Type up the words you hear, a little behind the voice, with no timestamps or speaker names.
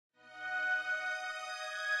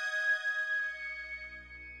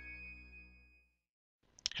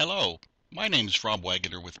Hello, my name is Rob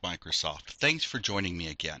Wagoner with Microsoft. Thanks for joining me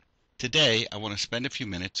again. Today I want to spend a few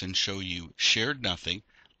minutes and show you SharedNothing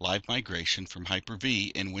LiveMigration from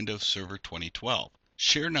Hyper-V in Windows Server 2012.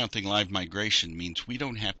 SharedNothing LiveMigration means we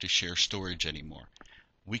don't have to share storage anymore.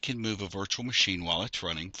 We can move a virtual machine while it's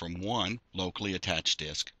running from one locally attached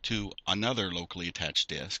disk to another locally attached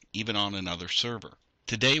disk, even on another server.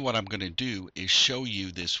 Today what I'm going to do is show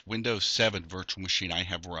you this Windows 7 virtual machine I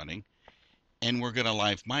have running, and we're going to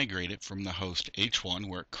live migrate it from the host H1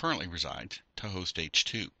 where it currently resides to host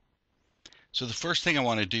H2. So the first thing I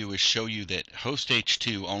want to do is show you that host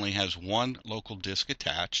H2 only has one local disk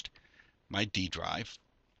attached, my D drive,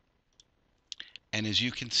 and as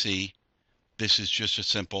you can see, this is just a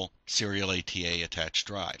simple serial ATA attached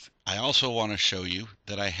drive. I also want to show you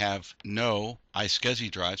that I have no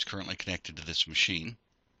iSCSI drives currently connected to this machine.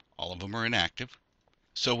 All of them are inactive.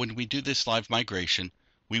 So when we do this live migration,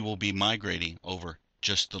 we will be migrating over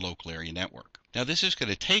just the local area network. Now this is going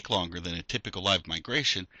to take longer than a typical live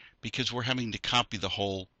migration because we're having to copy the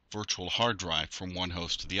whole virtual hard drive from one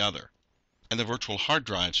host to the other. And the virtual hard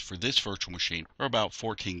drives for this virtual machine are about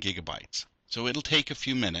 14 gigabytes. So it'll take a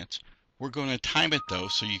few minutes. We're going to time it though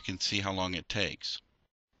so you can see how long it takes.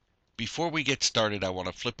 Before we get started, I want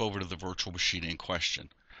to flip over to the virtual machine in question.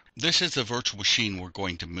 This is the virtual machine we're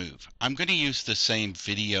going to move. I'm going to use the same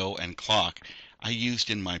video and clock I used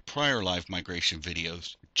in my prior live migration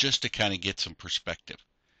videos just to kind of get some perspective.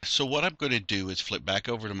 So what I'm going to do is flip back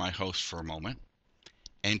over to my host for a moment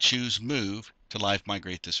and choose Move to live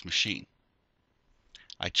migrate this machine.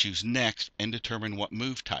 I choose Next and determine what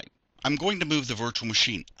move type. I'm going to move the virtual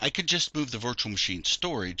machine. I could just move the virtual machine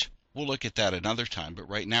storage. We'll look at that another time, but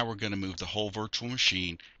right now we're going to move the whole virtual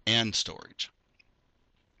machine and storage.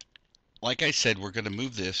 Like I said, we're going to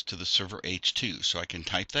move this to the server H2, so I can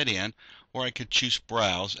type that in, or I could choose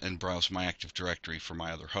Browse and browse my Active Directory for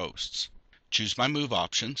my other hosts. Choose my move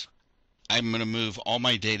options. I'm going to move all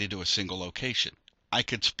my data to a single location. I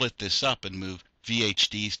could split this up and move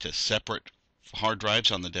VHDs to separate hard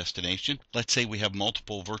drives on the destination. Let's say we have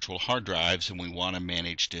multiple virtual hard drives and we want to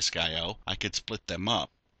manage disk I/O. I could split them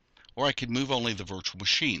up. Or I could move only the virtual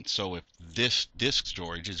machine. So if this disk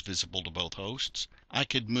storage is visible to both hosts, I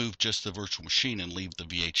could move just the virtual machine and leave the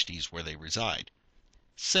VHDs where they reside.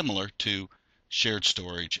 Similar to shared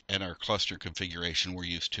storage and our cluster configuration we're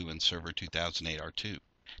used to in Server 2008 R2.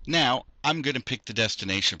 Now I'm going to pick the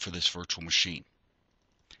destination for this virtual machine.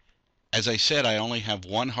 As I said, I only have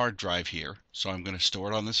one hard drive here, so I'm going to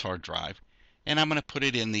store it on this hard drive, and I'm going to put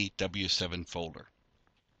it in the W7 folder.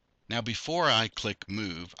 Now before I click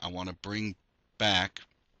Move, I want to bring back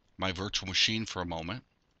my virtual machine for a moment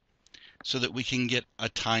so that we can get a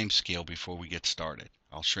time scale before we get started.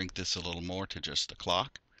 I'll shrink this a little more to just the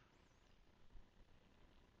clock.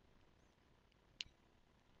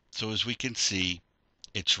 So as we can see,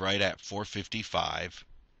 it's right at 4:55,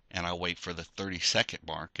 and I'll wait for the 30-second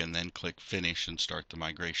mark and then click Finish and start the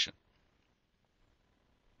migration.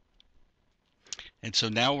 And so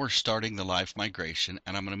now we're starting the live migration,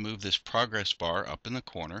 and I'm going to move this progress bar up in the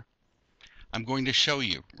corner. I'm going to show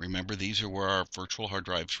you. Remember, these are where our virtual hard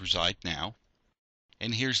drives reside now.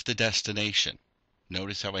 And here's the destination.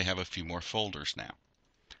 Notice how I have a few more folders now.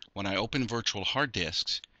 When I open virtual hard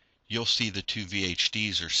disks, you'll see the two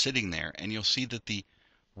VHDs are sitting there, and you'll see that the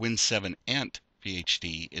Win7ent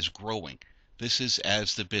VHD is growing. This is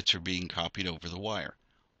as the bits are being copied over the wire.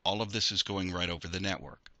 All of this is going right over the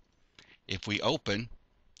network. If we open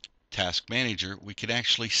Task Manager, we can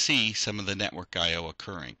actually see some of the network I/O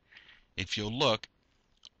occurring. If you'll look,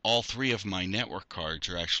 all three of my network cards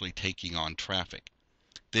are actually taking on traffic.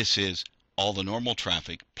 This is all the normal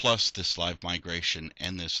traffic plus this live migration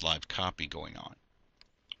and this live copy going on.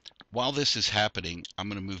 While this is happening, I'm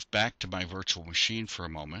going to move back to my virtual machine for a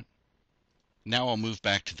moment. Now I'll move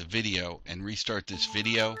back to the video and restart this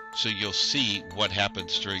video so you'll see what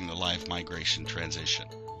happens during the live migration transition.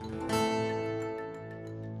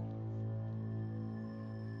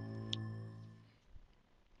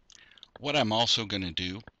 What I'm also going to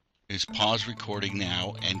do is pause recording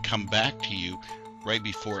now and come back to you right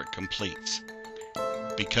before it completes.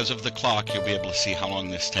 Because of the clock, you'll be able to see how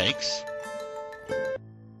long this takes.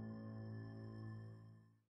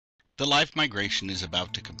 The live migration is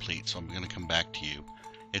about to complete, so I'm going to come back to you.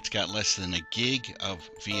 It's got less than a gig of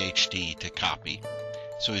VHD to copy.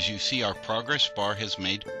 So as you see, our progress bar has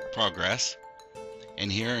made progress.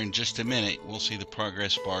 And here in just a minute, we'll see the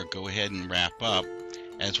progress bar go ahead and wrap up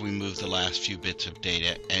as we move the last few bits of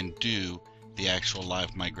data and do the actual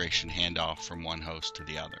live migration handoff from one host to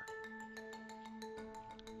the other.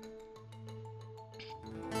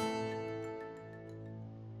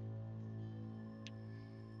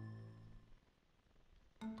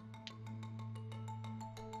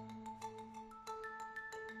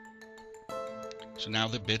 So now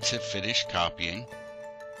the bits have finished copying.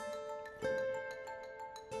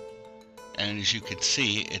 And as you can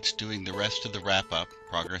see, it's doing the rest of the wrap up.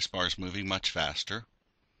 Progress bar is moving much faster.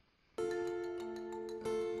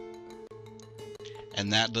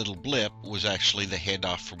 And that little blip was actually the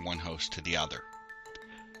handoff from one host to the other.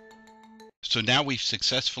 So now we've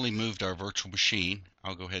successfully moved our virtual machine.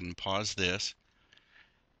 I'll go ahead and pause this.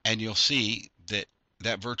 And you'll see that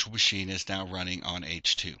that virtual machine is now running on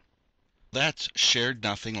H2. That's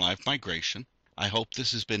SharedNothing LiveMigration. I hope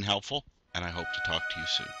this has been helpful, and I hope to talk to you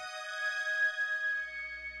soon.